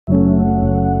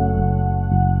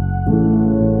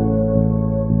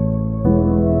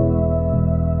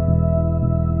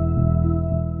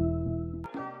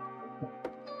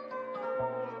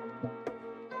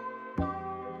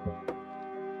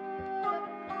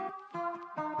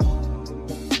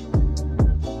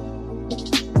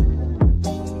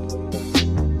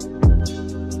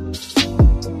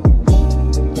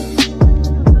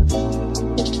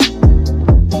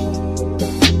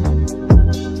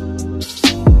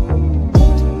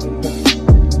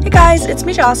guys, it's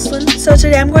me Jocelyn. So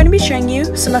today I'm going to be showing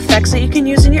you some effects that you can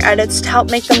use in your edits to help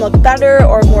make them look better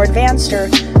or more advanced or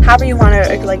however you want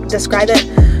to describe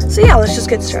it. So yeah, let's just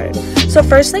get started. So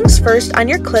first things first, on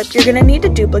your clip you're going to need to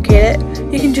duplicate it.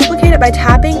 You can duplicate it by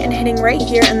tapping and hitting right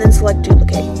here and then select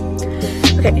duplicate.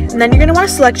 Okay, and then you're going to want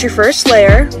to select your first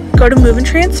layer, go to move and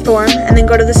transform, and then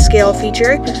go to the scale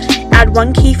feature. Add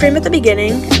one keyframe at the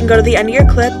beginning, and go to the end of your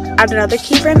clip, add another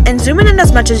keyframe, and zoom it in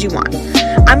as much as you want.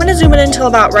 I'm going to zoom it in until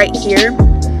about right here.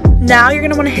 Now you're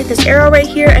going to want to hit this arrow right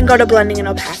here and go to blending and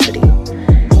opacity.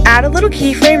 Add a little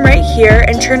keyframe right here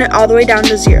and turn it all the way down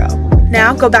to 0.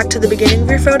 Now go back to the beginning of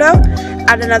your photo,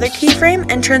 add another keyframe,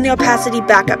 and turn the opacity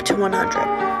back up to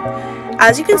 100.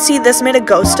 As you can see, this made a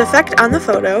ghost effect on the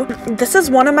photo. This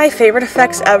is one of my favorite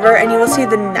effects ever, and you will see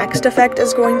the next effect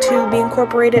is going to be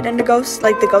incorporated into ghosts,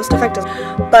 like the ghost effect is.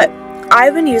 But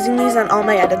I've been using these on all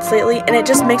my edits lately, and it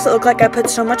just makes it look like I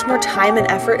put so much more time and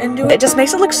effort into it. It just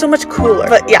makes it look so much cooler.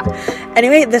 But yeah,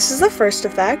 anyway, this is the first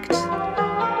effect.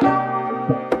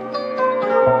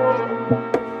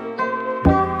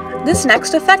 This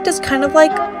next effect is kind of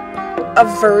like a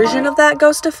version of that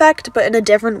ghost effect, but in a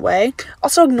different way.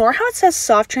 Also, ignore how it says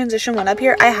soft transition 1 up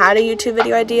here. I had a YouTube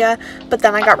video idea, but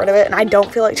then I got rid of it, and I don't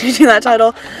feel like changing that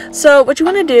title. So what you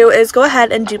want to do is go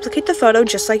ahead and duplicate the photo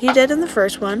just like you did in the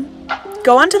first one.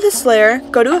 Go onto this layer,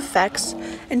 go to effects,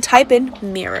 and type in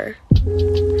mirror.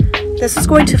 This is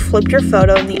going to flip your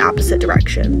photo in the opposite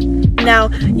direction. Now,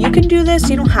 you can do this,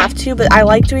 you don't have to, but I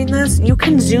like doing this. You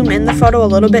can zoom in the photo a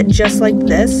little bit just like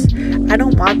this. I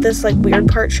don't want this like weird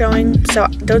part showing, so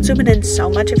don't zoom it in so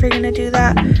much if you're going to do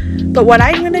that. But what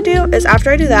I'm going to do is after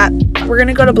I do that, we're going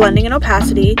to go to blending and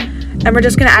opacity, and we're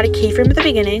just going to add a keyframe at the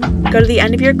beginning, go to the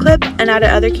end of your clip and add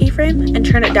another keyframe and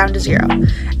turn it down to 0.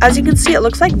 As you can see, it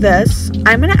looks like this.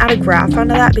 I'm going to add a graph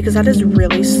onto that because that is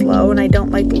really slow and I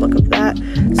don't like the look of that.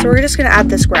 So we're just going to add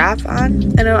this graph on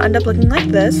and it'll end up looking like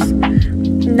this.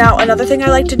 Now, another thing I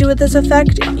like to do with this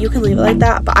effect, you can leave it like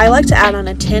that, but I like to add on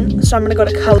a tint. So I'm going to go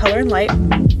to color and light,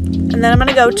 and then I'm going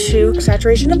to go to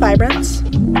saturation and vibrance.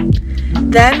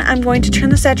 Then I'm going to turn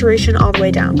the saturation all the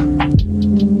way down.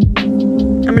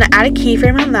 I'm going to add a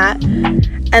keyframe on that,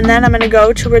 and then I'm going to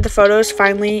go to where the photo is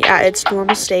finally at its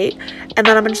normal state, and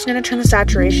then I'm just going to turn the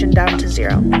saturation down to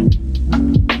 0.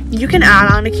 You can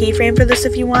add on a keyframe for this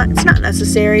if you want. It's not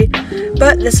necessary,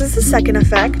 but this is the second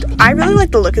effect. I really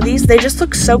like the look of these. They just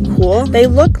look so cool. They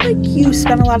look like you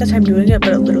spent a lot of time doing it,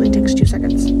 but it literally takes 2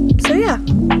 seconds. So yeah.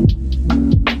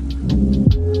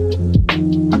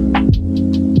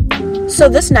 So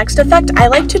this next effect I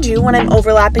like to do when I'm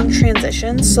overlapping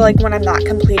transitions, so like when I'm not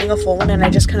completing a full one and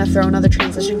I just kind of throw another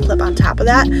transition clip on top of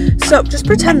that. So just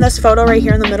pretend this photo right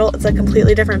here in the middle is a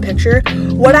completely different picture.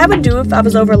 What I would do if I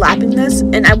was overlapping this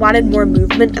and I wanted more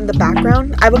movement in the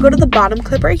background, I would go to the bottom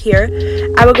clip right here,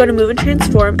 I would go to move and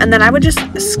transform, and then I would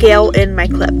just scale in my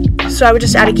clip. So I would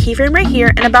just add a keyframe right here,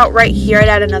 and about right here I'd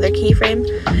add another keyframe,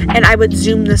 and I would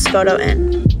zoom this photo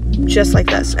in. Just like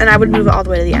this, and I would move it all the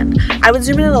way to the end. I would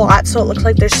zoom in a lot so it looks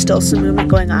like there's still some movement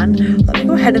going on. Let me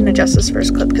go ahead and adjust this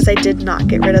first clip because I did not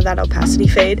get rid of that opacity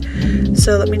fade.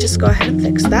 So let me just go ahead and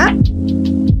fix that.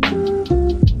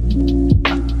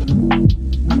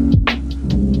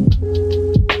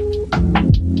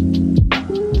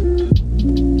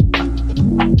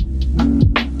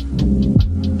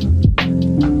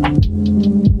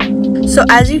 So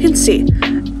as you can see,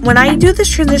 when I do this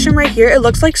transition right here, it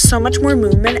looks like so much more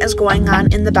movement is going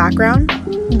on in the background,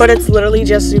 but it's literally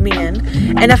just zooming in.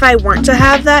 And if I weren't to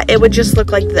have that, it would just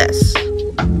look like this.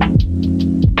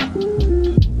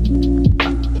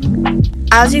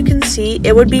 As you can see,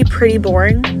 it would be pretty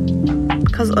boring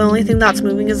because the only thing that's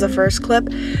moving is the first clip.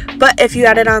 But if you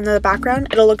add it on the background,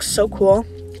 it'll look so cool.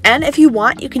 And if you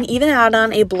want, you can even add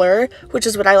on a blur, which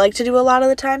is what I like to do a lot of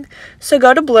the time. So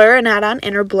go to blur and add on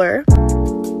inner blur.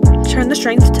 Turn the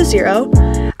strength to 0,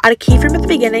 add a keyframe at the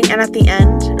beginning and at the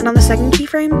end, and on the second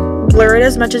keyframe, blur it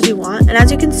as much as you want. And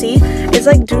as you can see, it's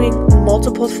like doing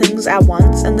multiple things at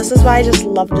once, and this is why I just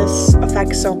love this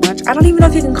effect so much. I don't even know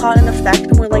if you can call it an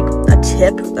effect, more like a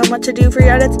tip on what to do for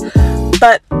your edits,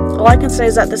 but all I can say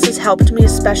is that this has helped me,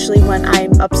 especially when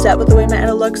I'm upset with the way my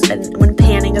edit looks and when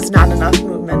panning is not enough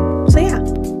movement. So yeah.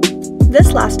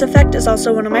 This last effect is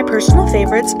also one of my personal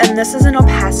favorites, and this is an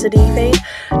opacity fade.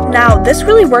 Now, this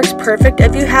really works perfect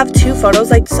if you have 2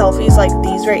 photos like selfies like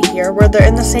these right here, where they're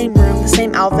in the same room, the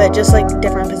same outfit, just like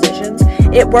different positions.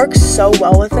 It works so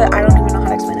well with it, I don't even know how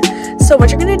to explain it. So what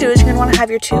you're going to do is you're going to want to have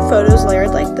your 2 photos layered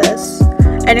like this,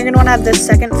 and you're going to want to have this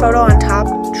second photo on top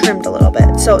trimmed a little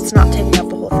bit, so it's not taking up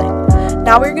the whole thing.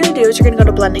 Now what you're going to do is you're going to go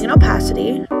to blending and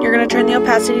opacity. You're going to turn the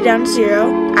opacity down to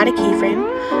 0, add a keyframe,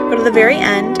 go to the very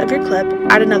end of your clip,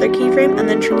 add another keyframe, and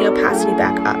then turn the opacity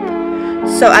back up.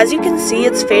 So as you can see,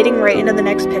 it's fading right into the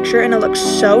next picture, and it looks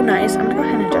so nice. I'm going to go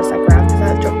ahead and adjust that graph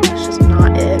because that's just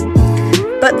not it.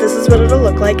 But this is what it'll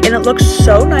look like, and it looks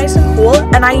so nice and cool.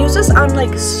 And I use this on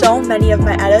like so many of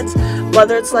my edits,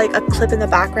 whether it's like a clip in the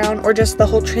background or just the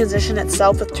whole transition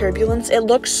itself with turbulence. It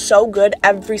looks so good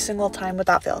every single time with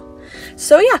that fill.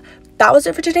 So yeah, that was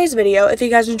it for today's video. If you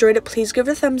guys enjoyed it, please give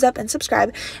it a thumbs up and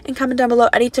subscribe, and comment down below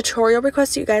any tutorial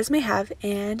requests you guys may have.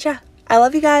 And yeah, I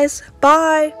love you guys.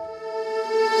 Bye.